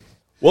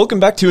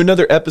Welcome back to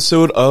another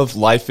episode of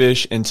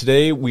Life-ish, and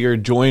today we are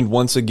joined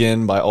once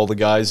again by all the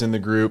guys in the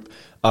group.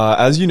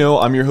 As you know,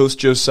 I'm your host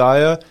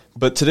Josiah,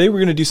 but today we're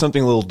going to do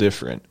something a little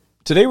different.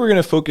 Today we're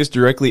going to focus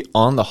directly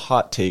on the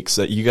hot takes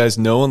that you guys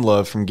know and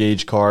love from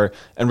Gage Carr,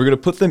 and we're going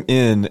to put them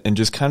in and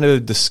just kind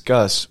of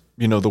discuss,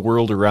 the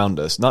world around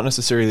us. Not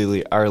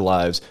necessarily our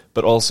lives,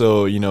 but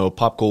also,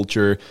 pop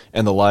culture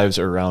and the lives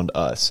around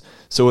us.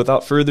 So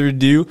without further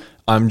ado,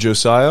 I'm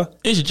Josiah.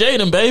 It's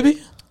Jaden,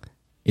 baby.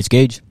 It's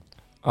Gage.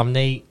 I'm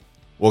Nate.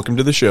 Welcome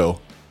to the show.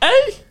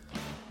 Hey.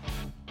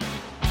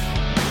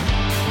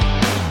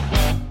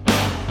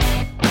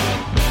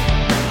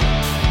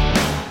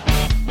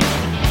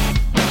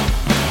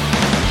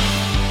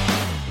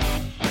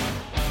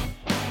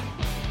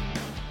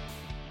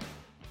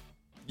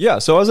 Yeah,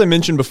 so as I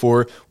mentioned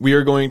before, we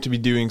are going to be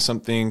doing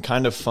something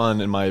kind of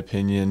fun, in my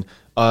opinion.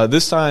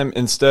 This time,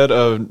 instead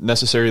of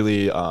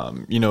necessarily,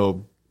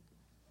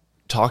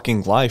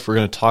 talking life, we're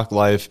going to talk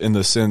life in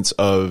the sense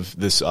of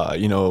this,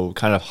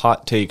 kind of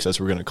hot takes, as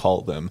we're going to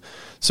call them.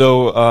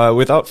 So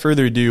without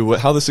further ado,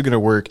 how this is going to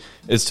work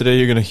is today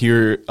you're going to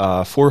hear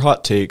 4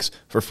 hot takes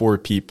for 4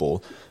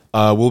 people.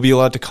 We'll be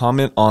allowed to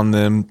comment on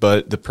them,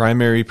 but the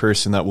primary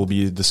person that will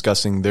be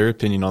discussing their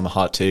opinion on the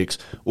hot takes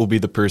will be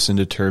the person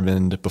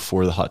determined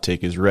before the hot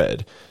take is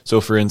read.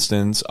 So for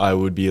instance, I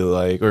would be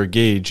like, or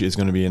Gage is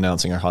going to be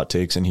announcing our hot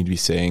takes, and he'd be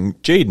saying,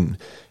 Jaden,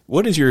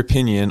 what is your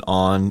opinion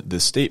on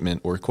this statement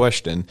or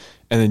question?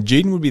 And then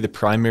Jaden would be the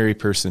primary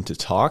person to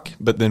talk,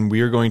 but then we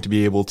are going to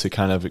be able to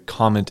kind of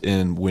comment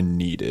in when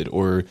needed,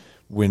 or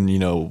when,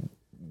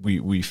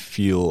 we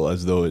feel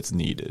as though it's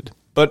needed.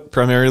 But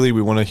primarily,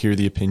 we want to hear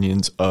the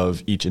opinions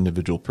of each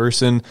individual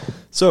person.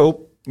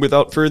 So,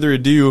 without further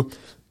ado,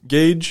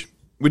 Gage,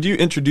 would you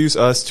introduce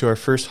us to our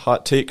first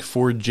hot take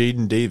for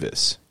Jaden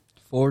Davis?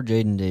 For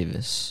Jaden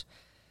Davis.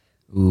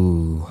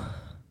 Ooh.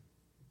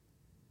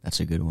 That's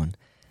a good one.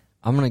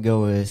 I'm going to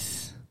go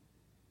with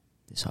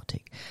this hot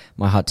take.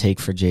 My hot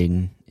take for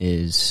Jaden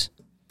is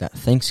that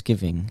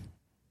Thanksgiving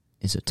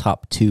is a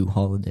top 2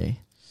 holiday.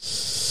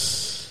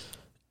 Is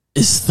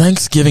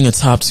Thanksgiving a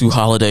top 2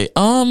 holiday?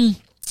 Well,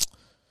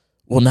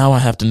 now I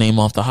have to name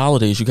off the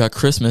holidays. You got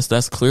Christmas.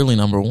 That's clearly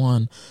number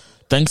 1.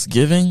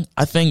 Thanksgiving,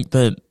 I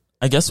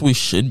guess we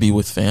should be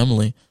with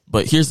family.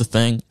 But here's the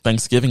thing.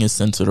 Thanksgiving is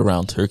centered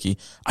around turkey.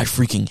 I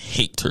freaking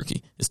hate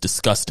turkey. It's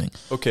disgusting.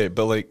 Okay,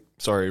 but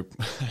sorry,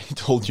 I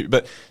told you.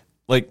 But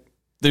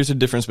there's a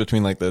difference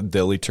between the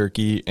deli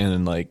turkey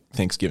and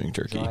Thanksgiving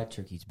turkey. Dry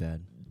turkey's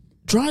bad.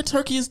 Dry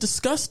turkey is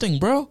disgusting,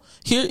 bro.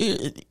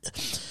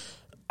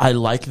 I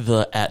like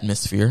the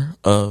atmosphere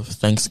of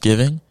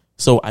Thanksgiving.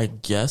 So I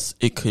guess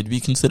it could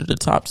be considered a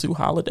top 2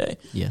 holiday.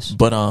 Yes.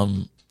 But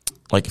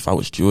if I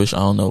was Jewish, I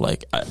don't know. Let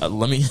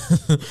me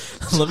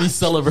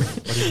celebrate.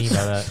 What do you mean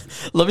by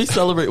that? Let me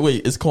celebrate.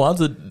 Wait, is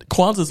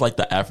Kwanzaa's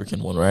the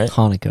African one, right?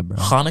 Hanukkah, bro.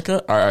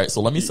 Hanukkah. All right. So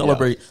let me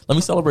celebrate. Yeah. Let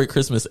me celebrate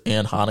Christmas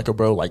and Hanukkah,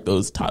 bro.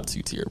 Those top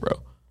 2 tier,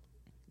 bro.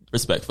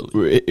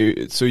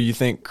 Respectfully. So you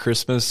think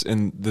Christmas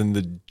and then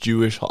the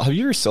Jewish? Have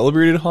you ever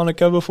celebrated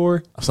Hanukkah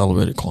before? I've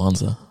celebrated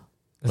Kwanzaa.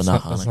 But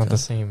not Hanukkah. That's not the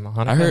same.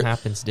 Hanukkah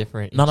happens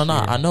different. No.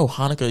 I know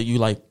Hanukkah.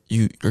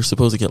 You're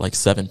supposed to get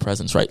 7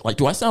 presents, right?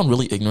 Do I sound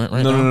really ignorant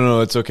right now?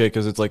 No. It's okay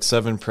because it's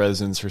 7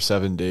 presents for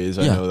 7 days.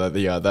 I know that.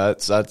 Yeah,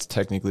 that's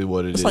technically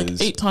what it is.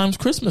 It's 8 times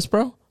Christmas,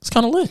 bro. It's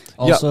kind of lit.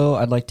 Also,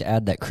 I'd like to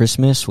add that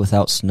Christmas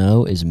without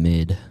snow is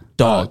mid.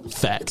 Dog.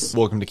 Facts.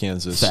 Welcome to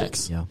Kansas.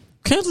 Facts. Yeah.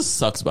 Kansas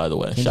sucks, by the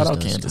way. Shout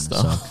out Kansas,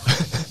 though.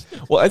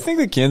 Well, I think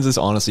that Kansas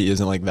honestly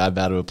isn't that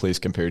bad of a place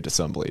compared to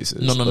some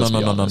places. No.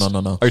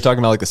 Are you talking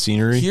about the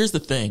scenery? Here's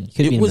the thing.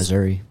 Could be in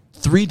Missouri.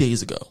 3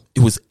 days ago, it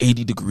was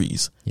 80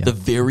 degrees. Yeah. The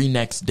very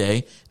next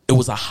day, it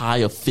was a high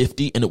of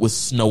 50, and it was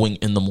snowing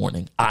in the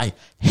morning. I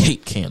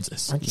hate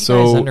Kansas. Aren't you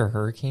guys under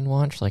hurricane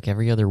watch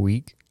every other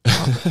week?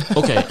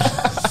 Okay.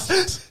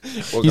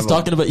 He's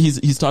talking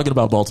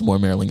about Baltimore,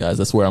 Maryland, guys.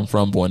 That's where I'm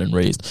from, born and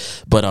raised.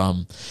 But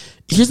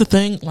here's the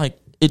thing,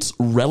 it's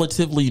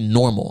relatively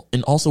normal.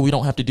 And also, we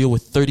don't have to deal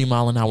with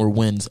 30-mile-an-hour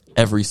winds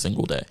every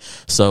single day.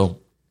 So,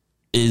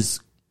 is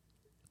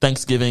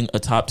Thanksgiving a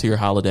top-tier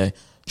holiday?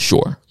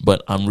 Sure.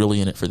 But I'm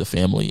really in it for the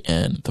family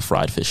and the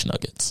fried fish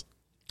nuggets.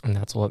 And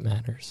that's what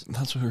matters.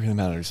 That's what really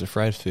matters, the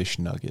fried fish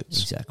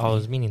nuggets. Exactly. I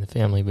was meaning the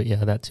family, but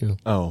yeah, that too.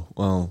 Oh,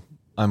 well,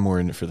 I'm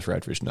more in it for the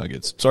fried fish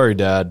nuggets. Sorry,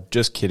 Dad.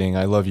 Just kidding.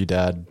 I love you,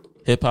 Dad.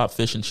 Hip Hop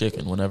Fish and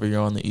Chicken. Whenever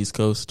you're on the East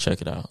Coast,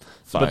 check it out.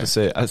 Fire. I was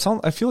about to say,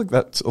 I feel like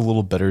that's a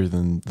little better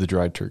than the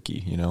dried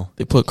turkey,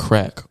 They put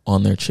crack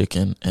on their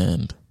chicken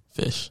and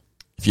fish.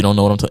 If you don't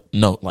know what I'm talking,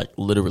 no,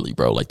 literally,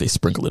 bro. They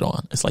sprinkle it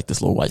on. It's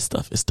this little white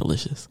stuff. It's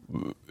delicious.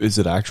 Is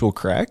it actual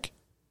crack?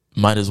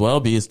 Might as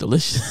well be. It's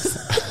delicious.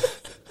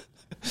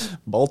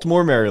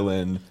 Baltimore,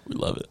 Maryland. We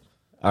love it.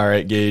 All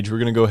right, Gage, we're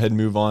going to go ahead and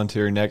move on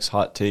to our next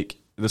hot take.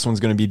 This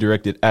one's going to be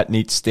directed at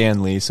Nate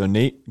Stanley. So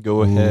Nate,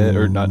 go ahead,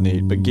 or not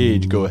Nate, but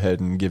Gage, go ahead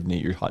and give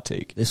Nate your hot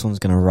take. This one's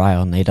going to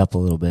rile Nate up a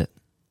little bit.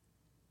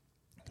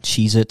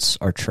 Cheez-Its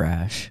are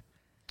trash.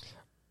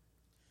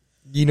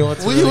 You know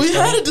what's we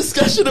had a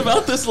discussion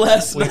about this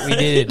last night. We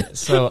did.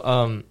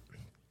 So,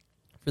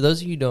 For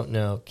those of you who don't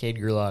know, Cade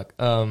Gerlach,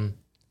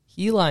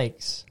 he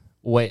likes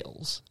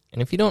whales.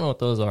 And if you don't know what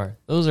those are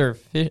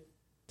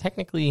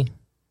technically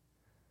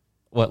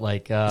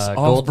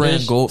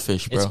off-brand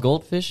goldfish, bro. It's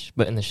goldfish,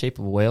 but in the shape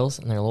of whales,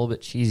 and they're a little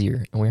bit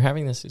cheesier. And we were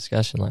having this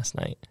discussion last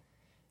night,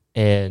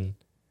 and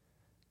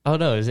I don't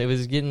know, it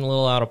was getting a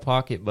little out of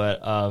pocket,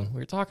 but we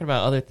were talking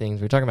about other things.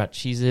 We were talking about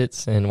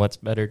Cheez-Its and what's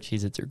better,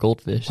 Cheez-Its or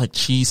goldfish. Like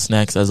cheese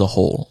snacks as a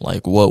whole.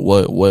 Like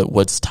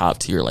what's top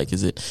tier? Like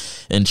is it,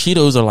 and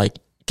Cheetos are like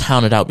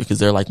counted out because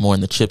they're like more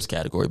in the chips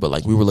category, but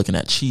like we were looking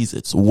at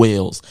Cheez-Its,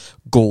 whales,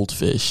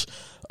 goldfish,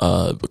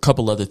 a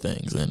couple other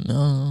things.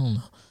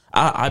 And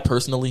I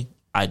personally,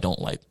 I don't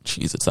like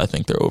Cheez-Its. I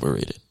think they're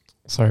overrated.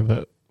 Sorry,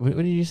 but what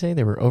did you say?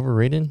 They were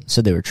overrated?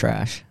 Said they were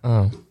trash.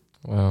 Oh,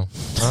 wow.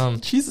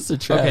 Cheez-Its are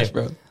trash, okay,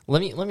 bro.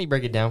 Let me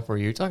break it down for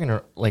you. You're talking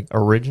like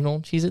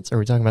original Cheez-Its, or are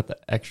we talking about the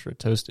extra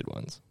toasted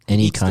ones?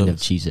 Any kind of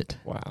Cheez-It.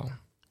 Wow.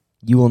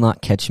 You will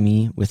not catch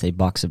me with a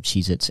box of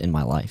Cheez-Its in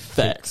my life.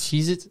 Facts.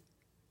 Cheez-Its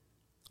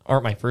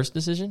aren't my first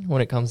decision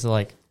when it comes to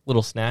like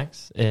little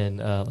snacks and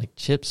like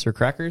chips or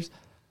crackers,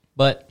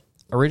 but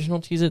original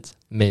Cheez-Its,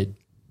 mid.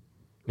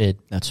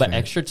 That's but fair.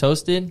 extra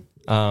toasted,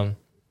 Eli,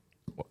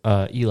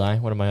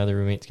 one of my other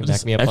roommates, can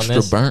back me up on extra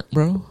this. burnt,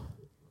 bro.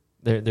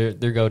 They're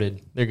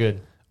goated. They're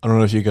good. I don't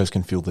know if you guys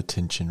can feel the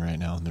tension right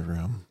now in the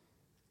room,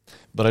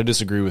 but I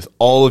disagree with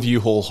all of you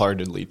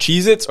wholeheartedly.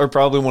 Cheez-Its are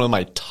probably one of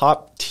my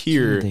top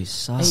tier Dude, they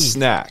suck.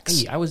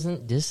 snacks. Hey, I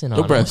wasn't dissing Your on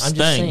them. breath I'm just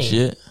stank, saying,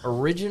 shit.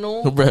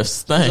 original Your breath is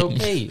stank.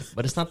 okay,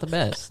 but it's not the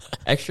best.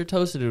 Extra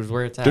toasted is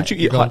where it's at. Don't you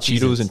You're eat going hot Cheetos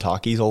Cheez-Its. and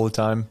Takis all the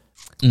time?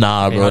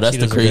 Nah, Okay, bro, hot that's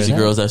the Cheetos are crazy good.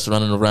 girls that's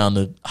running around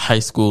the high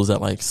schools at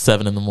like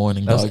 7 a.m. That was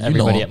Dog, you know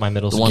everybody 'em. at my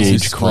middle The school. ones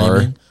who's Gage Carr.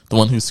 screaming, the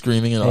one who's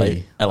screaming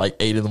Hey. at like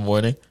 8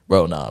 a.m.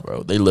 Bro, nah,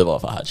 bro, they live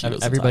off of hot Cheetos.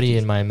 and Everybody Takis.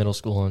 in my middle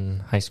school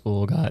and high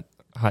school got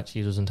hot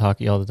Cheetos and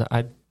Taki all the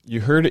time. You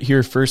heard it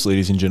here first,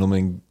 ladies and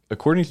gentlemen.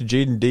 According to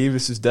Jaden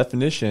Davis's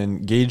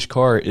definition, Gage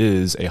Carr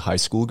is a high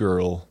school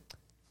girl.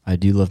 I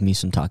do love me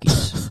some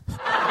Takis.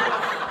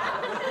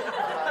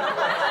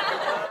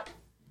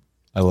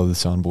 I love the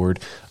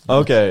soundboard.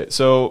 Okay,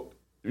 so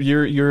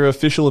your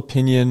official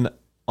opinion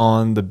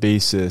on the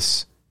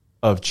basis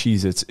of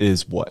Cheez-Its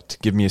is what?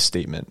 Give me a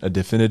statement, a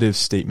definitive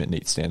statement,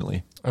 Nate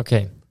Stanley.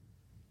 Okay.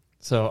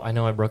 So I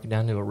know I broke it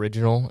down to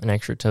original and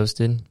extra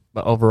toasted,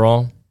 but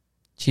overall,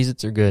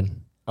 Cheez-Its are good.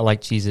 I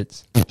like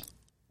Cheez-Its.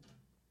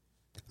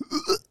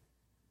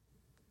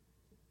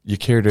 You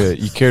care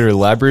to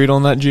elaborate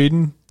on that,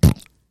 Jaden?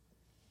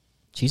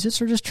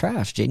 Cheez-Its are just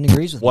trash. Jaden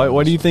agrees with me.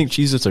 Why do you think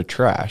Cheez-Its are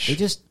trash? They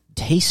just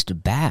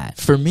taste bad.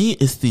 For me,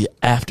 it's the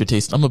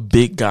aftertaste. I'm a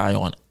big guy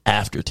on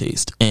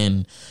aftertaste,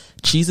 and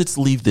Cheez-Its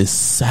leave this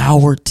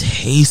sour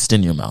taste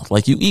in your mouth.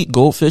 Like you eat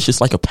goldfish,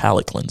 it's like a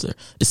palate cleanser.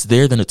 It's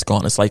there, then it's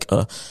gone. It's like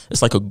a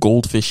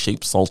goldfish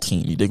shaped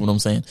saltine. You dig what I'm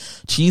saying?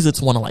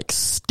 Cheez-Its want to like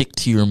stick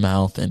to your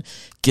mouth and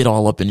get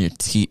all up in your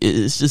teeth.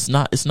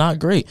 It's not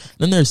great.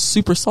 Then they're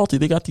super salty.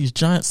 They got these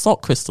giant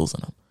salt crystals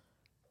in them.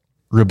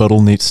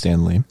 Rebuttal, Nate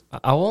Stanley.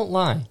 I won't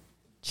lie.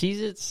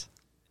 Cheez-Its,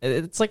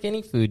 it's like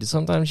any food.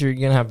 Sometimes you're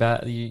going to have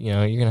bad, you're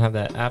going to have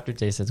that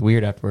aftertaste that's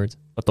weird afterwards.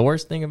 But the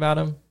worst thing about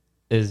them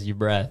is your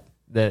breath.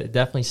 That it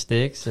definitely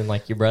sticks and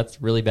like your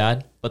breath's really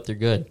bad, but they're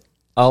good.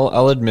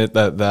 I'll admit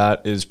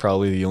that is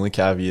probably the only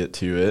caveat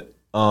to it.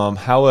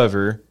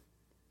 However,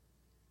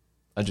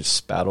 I just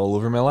spat all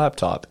over my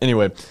laptop.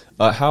 Anyway,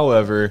 I've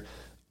got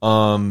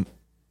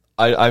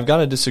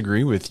to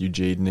disagree with you,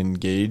 Jaden and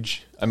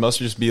Gage. I must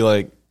just be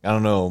like, I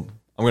don't know.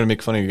 I'm going to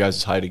make fun of your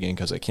guys' height again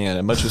because I can.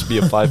 It must just be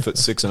a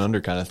 5'6" and under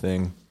kind of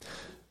thing.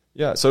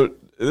 Yeah, so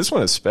this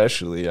one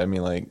especially, I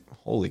mean, like,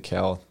 holy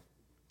cow.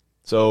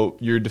 So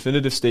your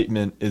definitive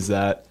statement is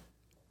that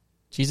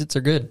Cheez-Its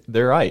are good.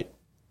 they're right.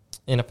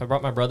 And if I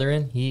brought my brother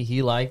in,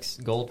 he likes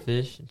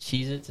goldfish and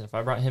Cheez-Its. And if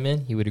I brought him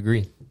in, he would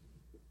agree.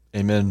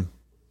 Amen.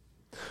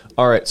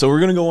 All right, so we're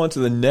going to go on to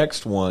the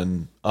next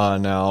one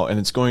now, and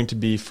it's going to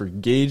be for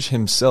Gage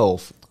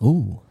himself.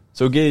 Ooh.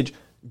 So, Gage,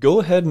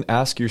 go ahead and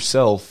ask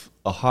yourself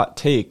a hot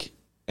take,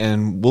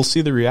 and we'll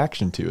see the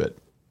reaction to it.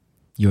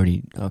 You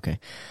already... Okay.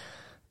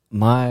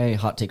 My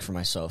hot take for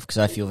myself, because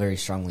I feel very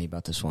strongly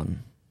about this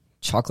one.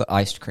 Chocolate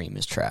iced cream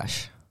is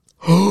trash.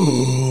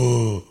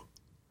 Okay,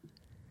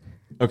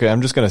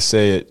 I'm just going to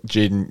say it.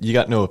 Jaden, you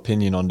got no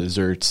opinion on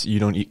desserts. You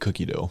don't eat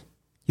cookie dough.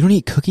 You don't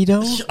eat cookie dough?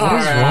 What is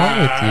wrong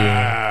with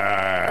you?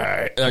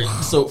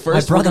 So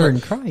first, My brother we're in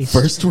gonna, Christ.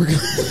 First, we're gonna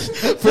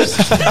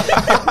first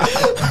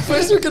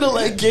we're gonna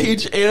let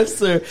Gage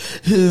answer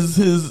his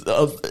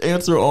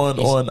answer on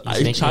He's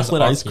making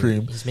chocolate his ice cream.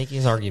 argument. He's making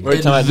his argument.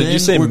 Wait, time out. Did then you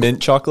say we're-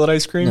 mint chocolate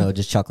ice cream? No,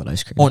 just chocolate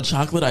ice cream. On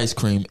chocolate ice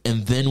cream,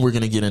 and then we're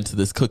gonna get into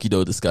this cookie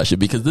dough discussion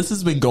because this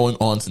has been going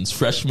on since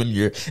freshman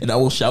year, and I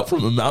will shout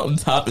from a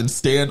mountaintop and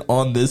stand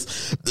on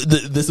this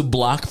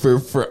block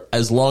for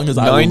as long as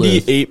I will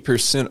live.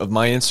 98% of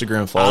my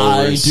Instagram I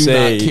followers do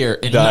say not care.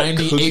 And that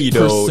cookie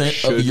dough 98%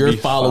 should of your be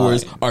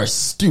followers fine. are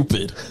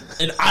stupid,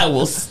 and I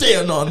will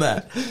stand on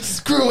that.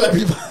 Screw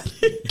everybody.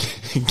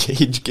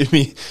 Gage, give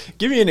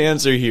me an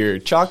answer here.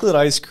 Chocolate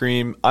ice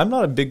cream. I'm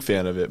not a big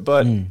fan of it,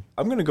 but I'm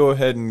going to go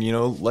ahead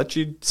and let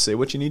you say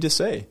what you need to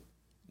say.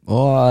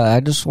 Well, I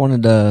just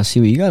wanted to see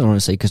what you guys want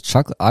to say because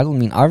chocolate. I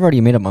mean, I've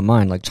already made up my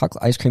mind. Like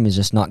chocolate ice cream is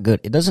just not good.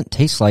 It doesn't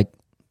taste like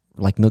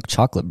milk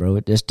chocolate, bro.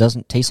 It just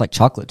doesn't taste like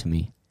chocolate to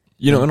me.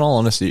 In all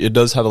honesty, it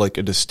does have like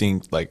a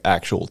distinct like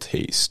actual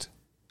taste.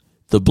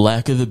 The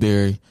blacker the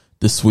berry,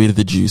 the sweeter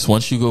the juice.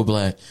 Once you go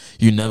black,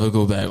 you never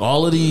go back.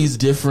 All of these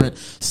different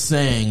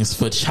sayings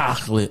for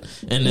chocolate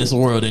in this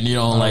world, and you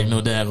don't like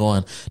no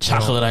daggone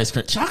chocolate ice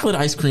cream. Chocolate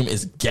ice cream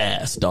is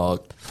gas,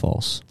 dog.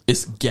 False.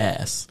 It's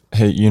gas.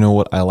 Hey, you know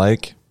what I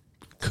like?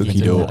 Cookie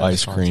Yeah, dough that's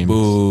ice fine. cream.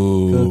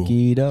 Boo.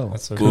 Cookie dough.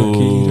 That's so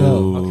Cookie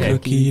dough. Okay.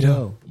 Cookie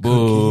dough.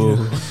 Boo.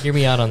 Hear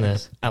me out on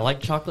this. I like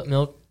chocolate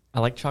milk. I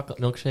like chocolate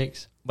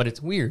milkshakes, but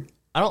it's weird.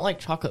 I don't like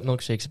chocolate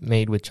milkshakes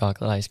made with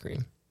chocolate ice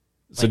cream.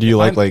 So do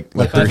you if like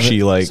I'm-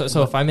 Hershey like?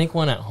 So if I make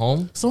one at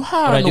home, So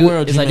how what I in the do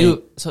world is you I make-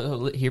 do.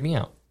 So hear me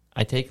out.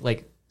 I take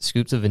like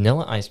scoops of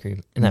vanilla ice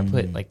cream and I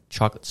put like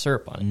chocolate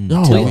syrup on it.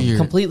 Y'all Completely- weird.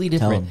 Completely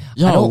different.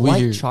 Y'all I don't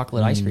weird. like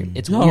chocolate ice cream.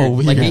 It's Y'all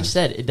weird. Like weird. Gage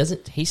said, it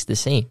doesn't taste the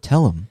same.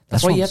 Tell them.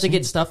 That's why you have to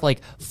get stuff like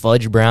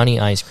fudge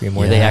brownie ice cream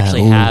where they Yeah,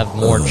 actually ooh. have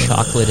more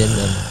chocolate in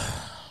them.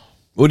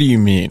 What do you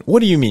mean? What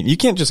do you mean? You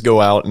can't just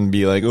go out and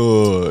be like,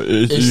 oh,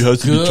 it It's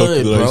has to be good,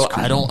 chocolate bro. ice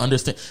cream. I don't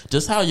understand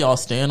just how y'all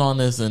stand on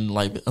this and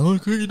like, oh,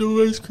 cookie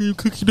dough ice cream,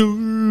 cookie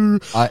dough.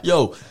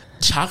 Yo,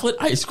 chocolate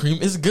ice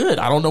cream is good.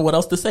 I don't know what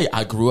else to say.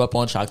 I grew up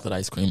on chocolate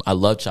ice cream. I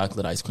love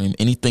chocolate ice cream.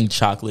 Anything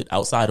chocolate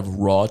outside of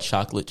raw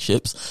chocolate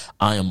chips,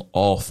 I am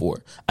all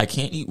for. I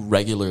can't eat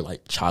regular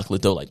like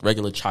chocolate though, like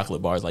regular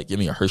chocolate bars. Like give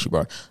me a Hershey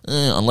bar,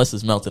 unless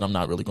it's melted. I'm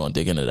not really going to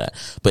dig into that.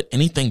 But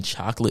anything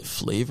chocolate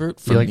flavored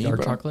for Do you like me, dark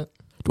bro, chocolate?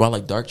 Do I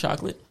like dark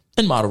chocolate?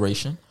 In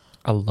moderation.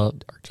 I love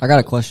dark chocolate. I got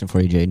a question for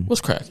you, Jaden.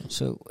 What's cracking?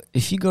 So,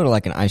 if you go to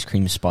like an ice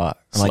cream spot,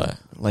 or Slay.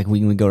 like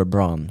when we go to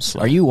Brahms,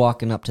 Slay. are you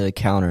walking up to the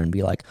counter and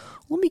be like,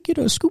 "Let me get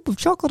a scoop of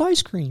chocolate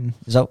ice cream"?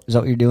 Is that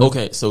what you're doing?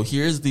 Okay, so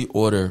here's the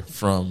order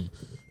from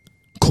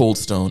Cold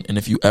Stone, and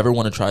if you ever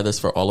want to try this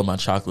for all of my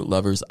chocolate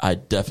lovers, I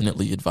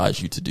definitely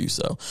advise you to do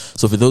so.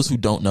 So for those who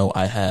don't know,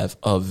 I have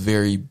a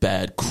very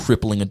bad,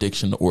 crippling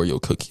addiction to Oreo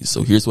cookies.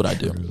 So here's what I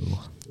do.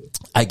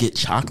 I get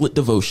chocolate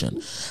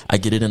devotion. I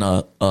get it in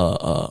a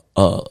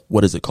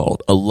what is it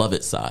called? A love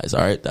it size.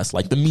 All right. That's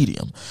like the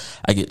medium.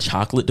 I get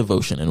chocolate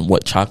devotion. And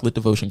what chocolate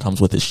devotion comes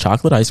with is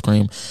chocolate ice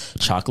cream,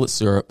 chocolate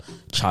syrup,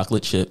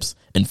 chocolate chips,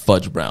 and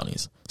fudge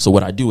brownies. So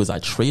what I do is I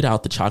trade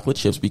out the chocolate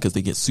chips because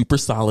they get super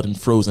solid and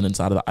frozen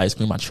inside of the ice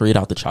cream. I trade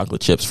out the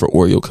chocolate chips for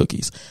Oreo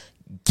cookies.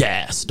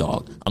 Gas,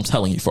 dog. I'm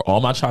telling you, for all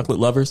my chocolate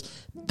lovers,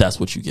 that's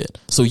what you get.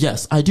 So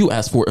yes, I do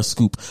ask for a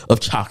scoop of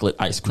chocolate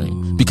ice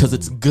cream because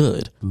it's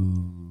good.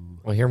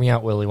 Well, hear me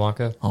out, Willy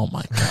Wonka. Oh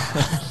my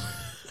God.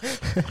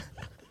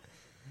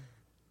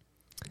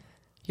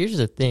 Here's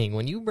the thing.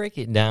 When you break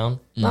it down,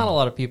 not a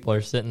lot of people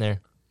are sitting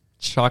there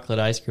chocolate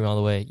ice cream all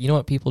the way. You know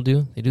what people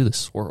do? They do the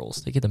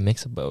swirls. They get the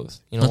mix of both.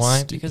 You know That's why?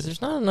 stupid. Because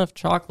there's not enough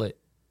chocolate.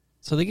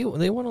 So they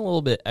want a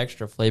little bit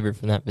extra flavor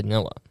from that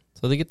vanilla.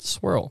 So they get the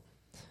swirl.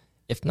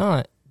 If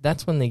not,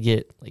 that's when they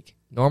get like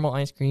normal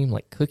ice cream,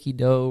 like cookie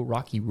dough,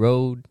 Rocky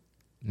Road,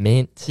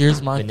 mint,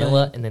 Here's my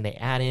vanilla, thing. and then they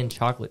add in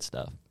chocolate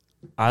stuff.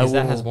 I Because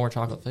that will- has more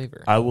chocolate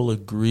flavor. I will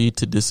agree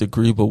to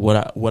disagree, but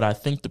what I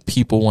think the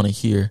people want to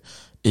hear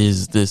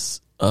is this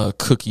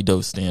cookie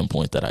dough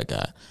standpoint that I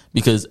got.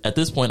 Because at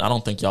this point, I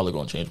don't think y'all are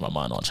going to change my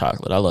mind on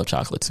chocolate. I love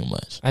chocolate too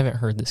much. I haven't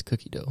heard this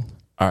cookie dough.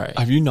 All right.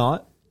 Have you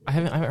not? I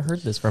haven't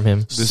heard this from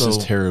him. This So- is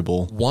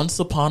terrible. Once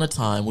upon a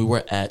time, we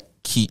were at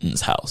Keaton's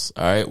house.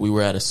 All right. We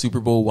were at a Super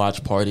Bowl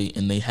watch party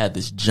and they had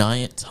this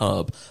giant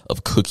tub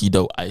of cookie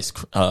dough ice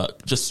cream,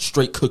 just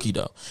straight cookie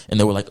dough. And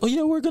they were like, oh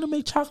yeah, we're going to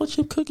make chocolate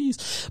chip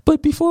cookies.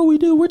 But before we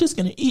do, we're just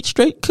going to eat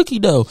straight cookie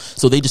dough.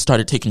 So they just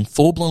started taking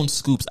full blown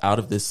scoops out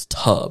of this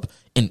tub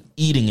and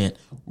eating it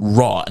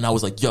raw. And I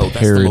was like, yo, that's the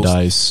most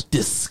Paradise.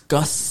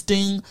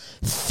 disgusting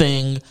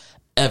thing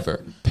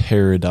ever.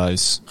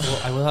 Paradise.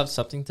 Well, I will have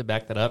something to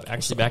back that up.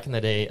 Actually, back in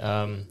the day,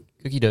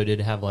 cookie dough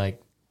did have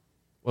like,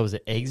 what was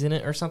it, eggs in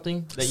it or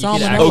something? That you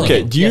could Salmonella. actually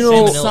Okay, get- do you yeah,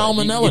 know-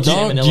 Salmonella, get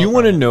dog. salmonella Do you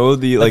want to from it. know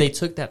the But they like?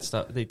 took that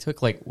stuff. They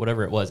took like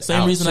whatever it was.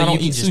 Same out, reason so I don't you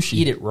can eat just sushi.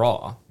 Eat it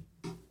raw.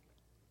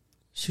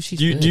 Sushi's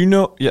Do good. you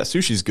know? Yeah,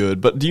 sushi's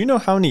good, but do you know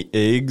how many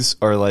eggs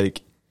are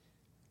like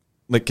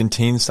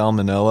contain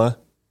salmonella?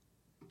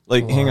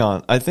 Like, hang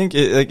on, I think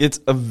it's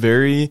a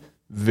very,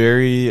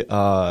 very.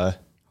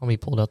 Homie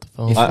pulled out the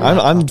phone.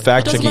 I'm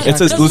fact It doesn't checking. matter. It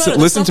says, It doesn't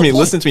matter. listen That's to not me, the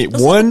listen to me. point.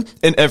 That's not One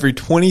in every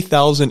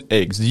 20,000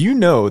 eggs. Do you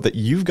know that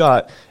you've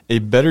got a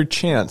better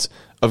chance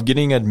of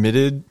getting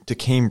admitted to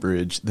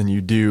Cambridge than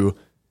you do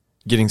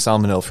getting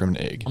salmonella from an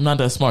egg? I'm not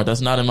that smart.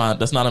 That's not in my my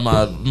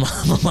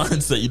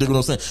mindset. You know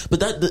what I'm saying? But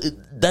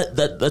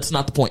that's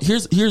not the point.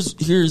 Here's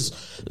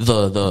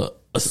the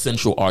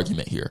essential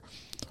argument here.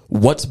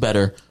 What's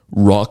better,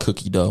 raw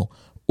cookie dough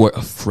or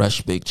a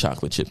fresh baked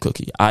chocolate chip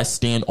cookie? I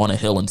stand on a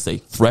hill and say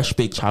fresh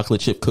baked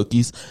chocolate chip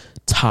cookies,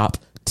 top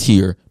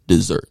tier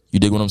dessert. You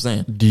dig what I'm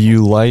saying? Do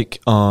you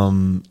like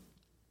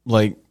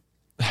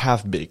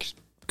half baked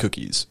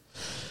cookies?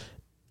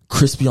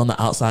 Crispy on the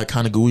outside,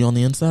 kind of gooey on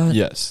the inside?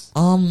 Yes.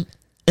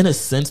 In a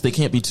sense, they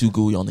can't be too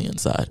gooey on the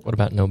inside. What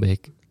about no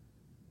bake?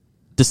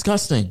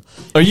 Disgusting.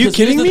 Are you Because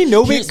kidding here's me?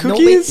 No bake No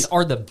cookies? bakes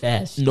are the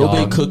best. No dog.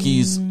 bake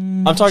cookies.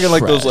 I'm talking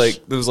like Trash.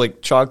 those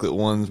chocolate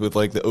ones with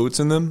like the oats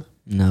in them.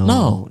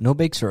 No. No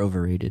bakes are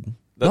overrated.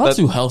 Not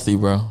too healthy,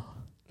 bro.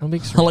 No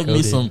bakes I are like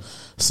me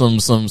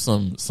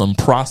goated. some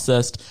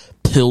processed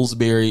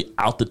Pillsbury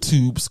out the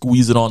tube,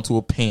 squeeze it onto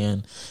a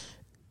pan,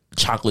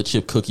 chocolate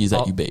chip cookies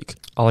that you bake.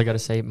 All I gotta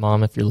say,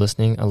 Mom, if you're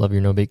listening, I love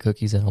your no bake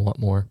cookies and I want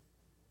more.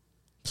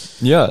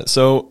 Yeah,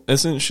 so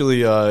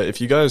essentially,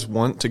 if you guys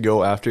want to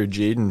go after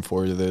Jaden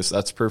for this,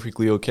 that's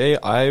perfectly okay.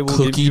 I will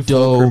give Cookie you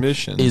full dough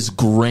permission. is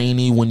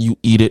grainy when you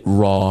eat it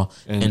raw,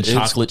 and it's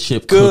chocolate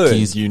chip good.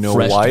 cookies, You know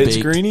fresh why it's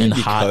baked grainy? and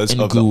Because hot and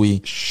of gooey,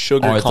 the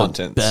sugar are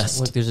content. the best.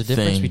 Look, there's a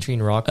difference thing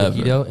between raw cookie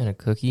ever. dough and a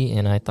cookie,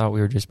 and I thought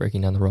we were just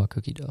breaking down the raw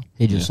cookie dough.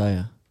 Hey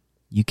Josiah,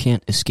 you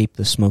can't escape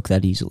the smoke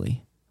that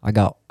easily. I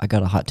got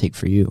a hot take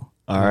for you.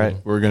 All right,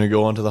 we're gonna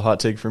go on to the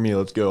hot take for me.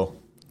 Let's go.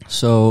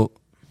 So,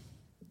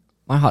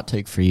 my hot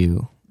take for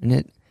you, and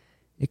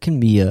it can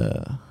be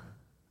a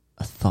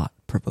thought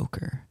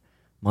provoker.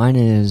 Mine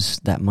is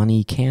that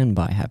money can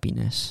buy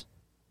happiness.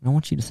 And I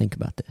want you to think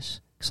about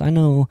this, because I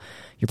know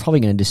you're probably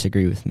going to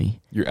disagree with me.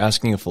 You're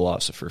asking a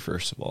philosopher,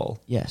 first of all,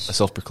 a Yes.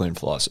 self-proclaimed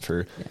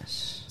philosopher.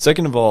 Yes.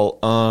 Second of all,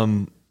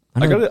 know.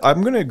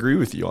 I'm gonna agree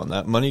with you on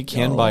that. Money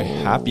can buy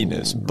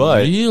happiness,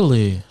 but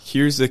Really?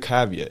 here's the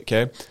caveat,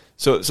 okay?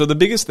 So the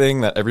biggest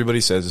thing that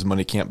everybody says is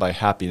money can't buy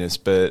happiness,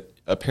 but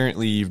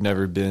apparently you've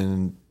never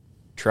been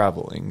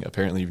traveling.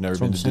 Apparently you've never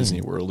been to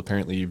Disney World.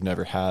 Apparently you've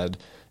never had,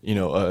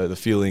 the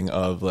feeling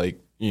of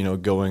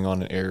going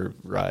on an air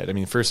ride. I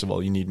mean, first of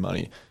all, you need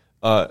money.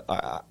 I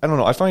don't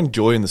know. I find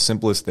joy in the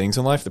simplest things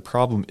in life. The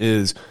problem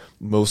is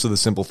most of the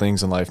simple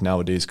things in life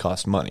nowadays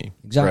cost money.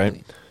 Exactly.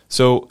 Right?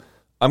 So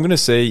I'm going to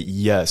say,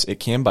 yes, it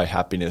can buy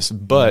happiness,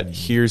 but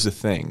here's the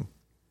thing.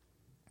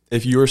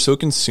 If you are so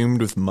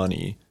consumed with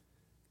money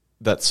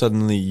that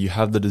suddenly you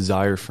have the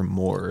desire for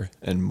more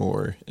and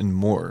more and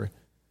more,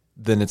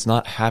 then it's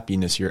not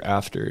happiness you're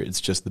after. It's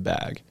just the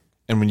bag.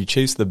 And when you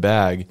chase the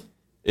bag,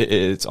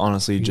 it's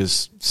honestly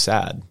just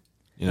sad,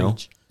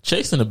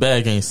 Chasing the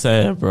bag ain't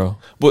sad, bro.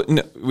 But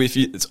no, if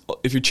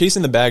you're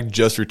chasing the bag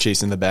just for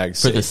chasing the bag's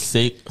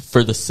sake,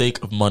 For the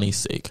sake of money's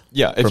sake.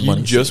 yeah, if for you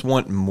money's just sake.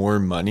 want more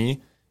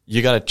money,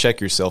 you got to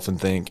check yourself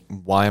and think,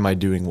 why am I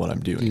doing what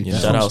I'm doing? Dude, You know?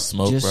 Shout out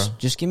Smoke,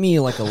 just give me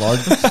like a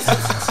large.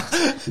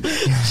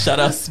 Shout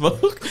out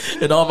Smoke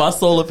and all my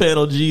solar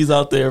panel G's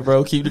out there,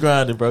 bro. Keep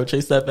grinding, bro.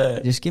 Chase that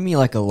bag. Just give me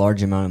like a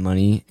large amount of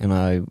money, and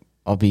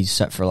I'll be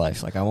set for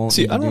life. Like I won't.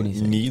 See, need to I do don't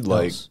anything need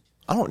else.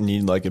 I don't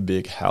need like a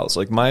big house.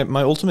 Like my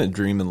ultimate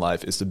dream in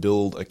life is to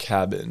build a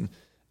cabin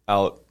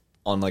out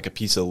on like a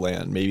piece of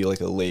land, maybe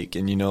like a lake.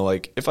 And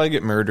like if I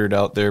get murdered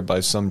out there by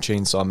some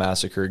chainsaw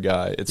massacre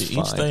guy, it's To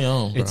fine. each stay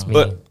on, bro. It's me.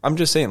 But I'm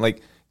just saying,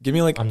 like, give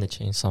me like I'm the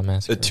Chainsaw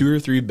Massacre. a 2 or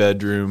 3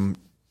 bedroom,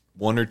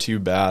 1 or 2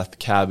 bath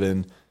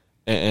cabin,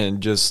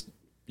 and just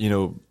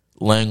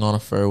Laying on a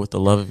fur with the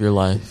love of your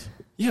life.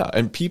 yeah,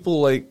 and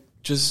people like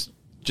just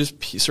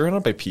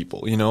surrounded by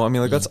people. I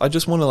mean, like I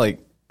just want to like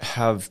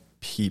have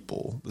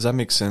people. Does that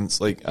make sense?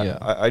 Like Yeah.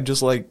 I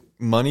just like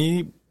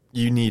money.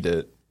 You need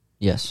it,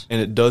 Yes.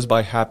 and it does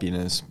buy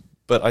happiness.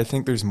 But I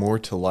think there's more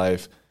to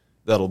life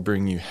that'll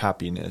bring you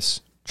happiness.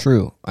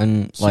 True.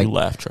 And So like you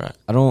laugh track.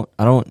 I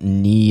don't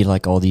need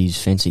like all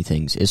these fancy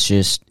things. It's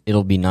just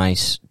it'll be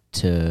nice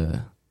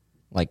to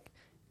like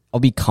I'll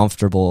be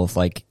comfortable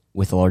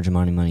with a large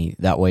amount of money.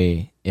 That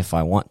way if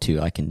I want to,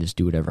 I can just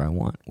do whatever I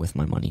want with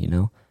my money,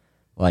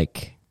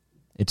 Like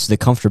it's the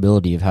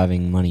comfortability of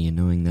having money and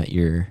knowing that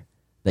you're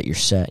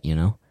set,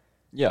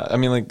 Yeah, I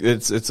mean, like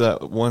it's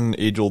that one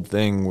age-old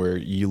thing where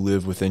you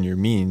live within your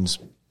means,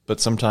 but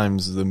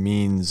sometimes the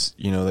means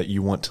that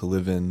you want to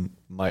live in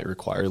might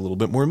require a little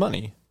bit more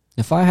money.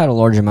 If I had a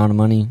large amount of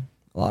money,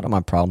 a lot of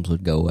my problems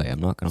would go away. I'm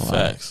not going to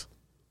lie. Facts.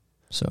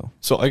 So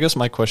I guess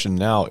my question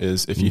now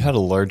is, if you had a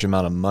large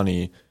amount of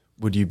money,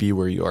 would you be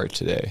where you are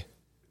today?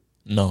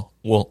 No.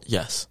 Well,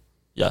 yes.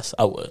 Yes,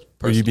 I would.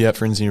 Would you be at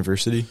Friends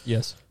University?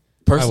 yes.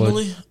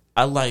 Personally,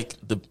 I like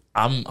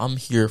I'm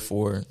here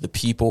for the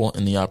people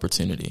and the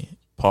opportunity.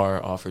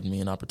 Par offered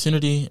me an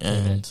opportunity,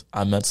 and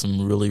I met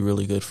some really,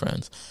 really good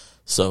friends.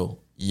 So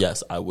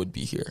yes, I would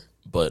be here,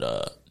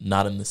 but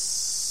not in the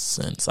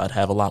sense I'd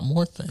have a lot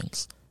more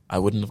things. I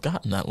wouldn't have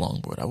gotten that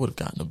longboard. I would have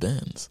gotten a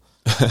Benz.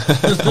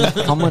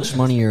 how much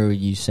money are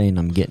you saying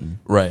I'm getting?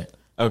 Right.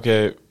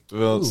 Okay,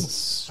 well,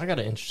 I got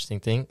an interesting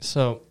thing.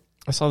 So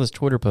I saw this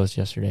Twitter post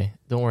yesterday.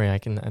 Don't worry,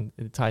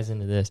 it ties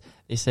into this.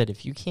 They said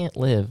if you can't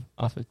live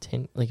off of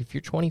 10, like if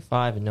you're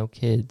 25 and no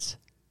kids,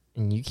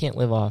 and you can't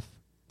live off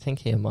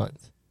 10K a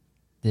month,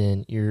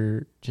 then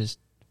you're just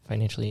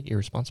financially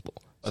irresponsible.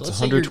 So that's let's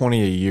say you're-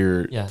 120 a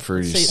year Yeah, for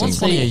let's say- single. let's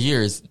say- 120 a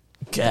year is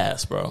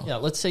gas, bro. Yeah,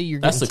 let's say you're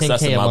That's getting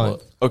success 10K in a my month.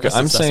 book. Okay, That's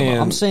I'm success in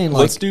my saying,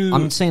 book.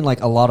 I'm saying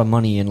like a lot of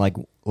money and like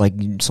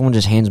someone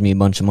just hands me a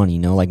bunch of money, you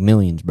know, like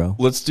millions, bro.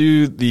 let's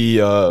do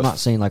the I'm not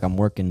saying like I'm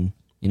working,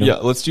 you know. yeah,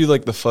 let's do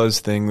like the Fuzz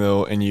thing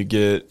though, and you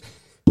get.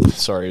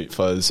 Sorry,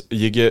 Fuzz.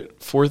 You get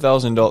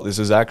 $4,000. This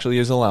is actually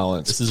his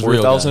allowance. This is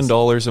real,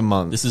 $4,000 a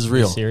month. This is Are you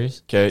real.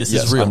 serious? Okay, This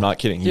yes, is real. I'm not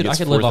kidding. He Dude, I gets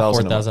could live off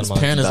 4,000 a month. 4,000 a His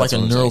month. parent is That's like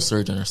a what I'm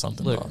neurosurgeon or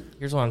something. Look, dog.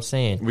 here's what I'm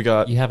saying. We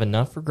got You have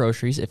enough for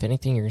groceries. If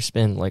anything, you're gonna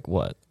spend like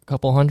what, a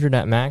couple hundred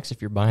at max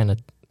if you're buying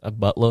a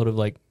buttload of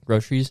like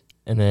groceries,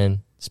 and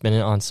then spend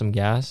it on some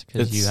gas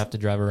because you It's- have to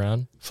drive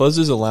around.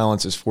 Fuzz's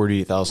allowance is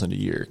 $48,000 a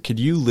year. Could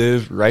you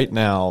live right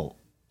now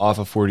off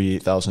of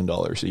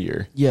 $48,000 a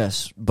year?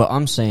 Yes, but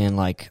I'm saying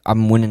like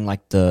I'm winning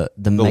like the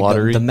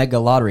lottery? the mega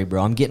lottery,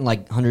 bro. I'm getting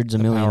like hundreds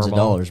of millions of Powerball.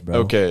 dollars, bro.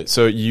 Okay,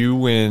 so you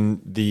win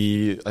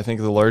I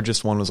think the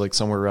largest one was like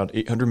somewhere around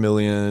 800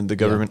 million. The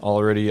government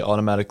already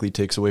automatically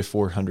takes away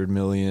 400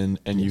 million,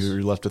 and Yes.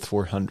 you're left with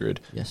 400.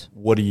 Yes.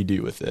 What do you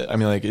do with it? I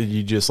mean, like,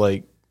 you just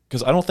like,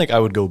 because I don't think I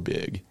would go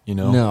big, you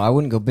know? No, I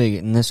wouldn't go big.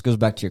 And this goes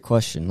back to your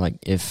question. Like,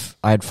 if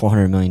I had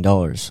 $400 million,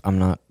 I'm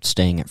not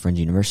staying at Fringe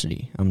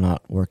University. I'm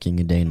not working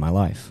a day in my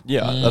life.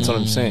 Yeah, that's what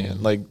I'm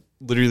saying. Like,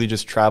 literally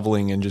just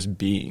traveling and just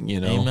being,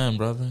 you know? Amen,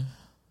 brother.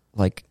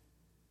 Like,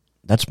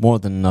 that's more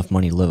than enough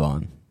money to live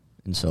on.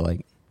 And so,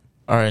 like,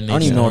 All right, I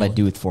don't even know what I'd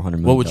do with $400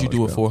 million. What would you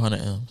do with bro.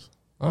 400 M's?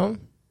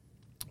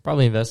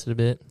 Probably invested a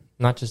bit,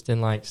 not just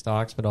in like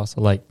stocks, but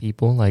also like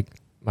people, like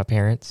my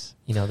parents.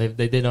 You know,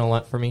 they did a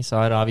lot for me, so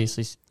I'd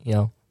obviously, you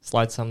know,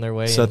 slide some their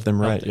way, Set and them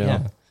help right, them-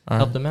 yeah. All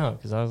help right. them out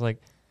because I was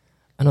like,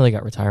 I know they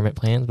got retirement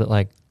plans, but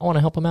like I want to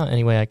help them out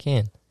any way I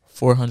can.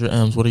 400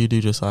 M's. What do you do,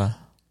 Josiah?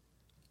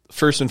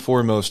 First and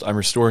foremost, I'm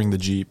restoring the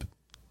Jeep.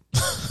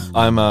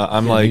 I'm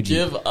like,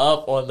 Give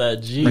up on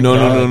that G. No,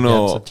 dog. no,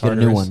 no. Depths of Get a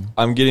new Tartarus. one.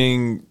 I'm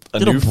getting a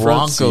Get new a front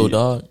Bronco, seat.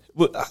 dog.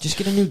 Well, Just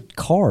get a new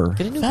car.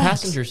 Get a new Facts.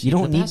 passenger seat. You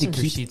don't the need to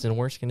passenger keep- seat's in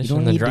worse you condition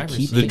don't than the need to driver's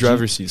keep seat. the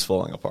driver's seat's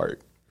falling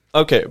apart.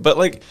 Okay, but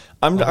like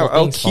The whole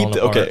I'll thing's keep falling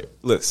the, okay. apart.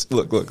 Let's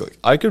look.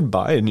 I could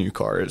buy a new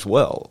car as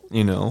well,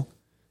 you know.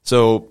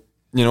 So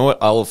you know what?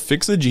 I'll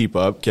fix the Jeep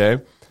up, okay,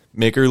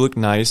 make her look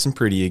nice and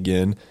pretty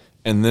again,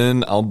 and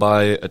then I'll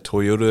buy a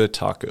Toyota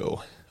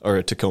Taco or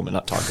a Tacoma,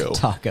 not Taco.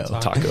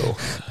 Taco.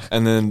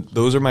 And then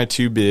those are my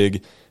two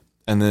big,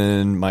 and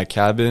then my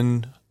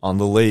cabin on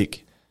the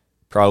lake.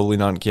 Probably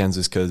not in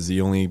Kansas because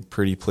the only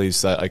pretty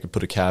place that I could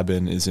put a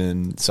cabin is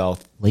in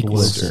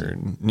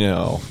southwestern.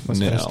 No,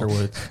 Westminster no.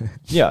 Woods.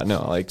 Yeah,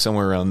 no, like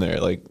somewhere around there,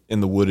 like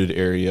in the wooded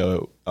area.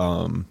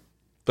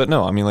 But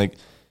no, I mean, like,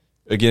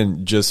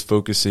 again, just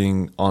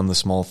focusing on the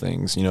small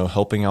things, you know,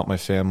 helping out my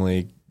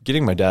family,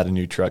 getting my dad a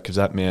new truck because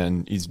that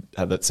man, he's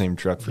had that same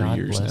truck for God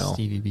years bless now.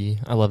 Stevie B.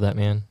 I love that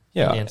man.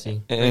 Yeah,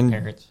 Nancy. Great and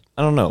parents.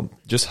 I don't know,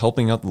 just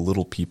helping out the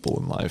little people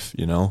in life,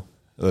 you know,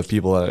 the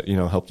people that, you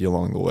know, helped you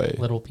along the way.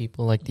 Little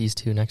people like these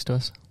two next to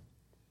us.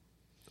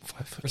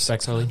 5'6"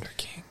 Respectfully.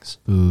 Kings.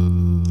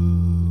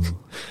 Boo.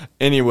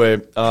 Anyway,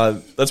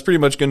 that's pretty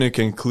much going to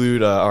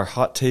conclude our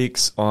hot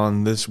takes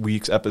on this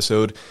week's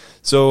episode.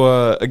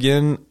 So,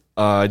 again,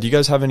 do you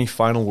guys have any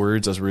final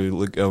words as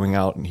we're going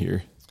out in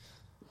here?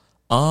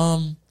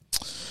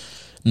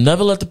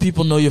 Never let the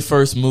people know your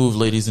first move,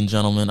 ladies and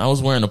gentlemen. I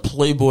was wearing a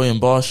Playboy and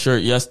Boss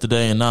shirt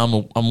yesterday, and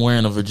now I'm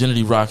wearing a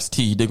Virginity Rocks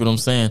tee. You dig what I'm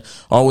saying?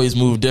 Always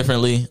move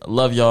differently.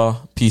 Love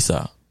y'all. Peace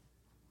out.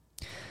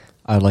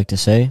 I'd like to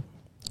say,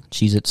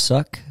 Cheez-Its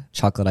suck.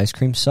 Chocolate ice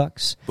cream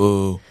sucks.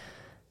 Boo.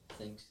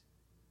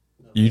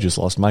 You just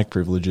lost mic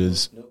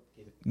privileges.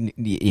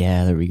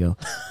 Yeah, there we go.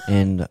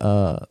 And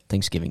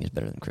Thanksgiving is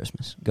better than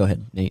Christmas. Go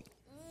ahead, Nate.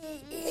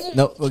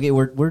 No, okay,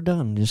 we're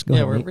done. Just go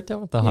Yeah, ahead. Nate. we're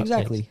done with the hot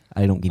Exactly. takes.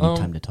 I don't give you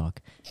time to talk.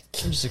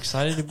 I'm just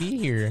excited to be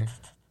here.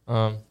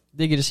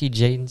 Did get to see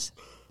Jaden's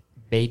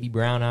baby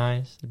brown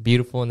eyes.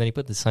 Beautiful. And then he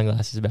put the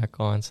sunglasses back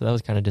on. So that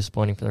was kind of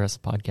disappointing for the rest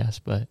of the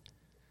podcast. But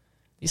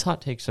these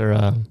hot takes are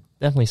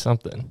definitely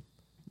something.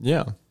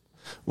 Yeah.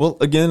 Well,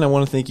 again, I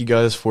want to thank you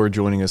guys for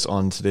joining us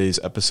on today's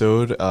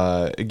episode.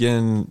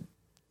 Again,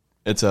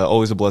 it's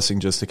always a blessing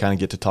just to kind of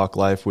get to talk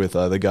life with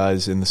the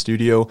guys in the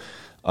studio.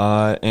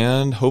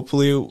 And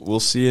hopefully we'll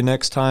see you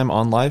next time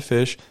on Live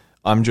Fish.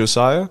 I'm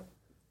Josiah.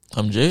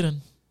 I'm Jaden.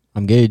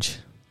 I'm Gage.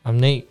 I'm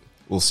Nate.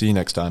 We'll see you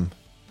next time.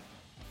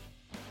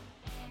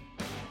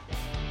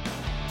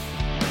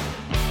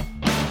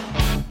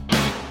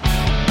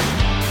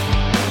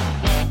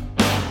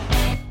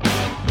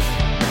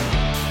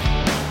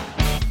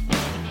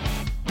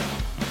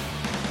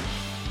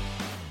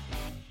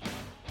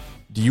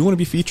 Do you want to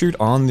be featured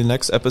on the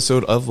next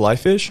episode of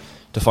Live Fish?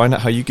 To find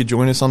out how you could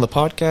join us on the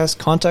podcast,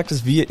 contact us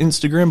via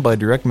Instagram by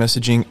direct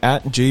messaging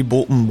at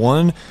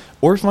jbolton1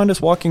 or find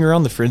us walking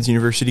around the Friends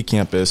University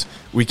campus.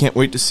 We can't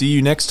wait to see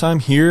you next time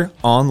here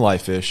on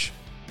Live Fish.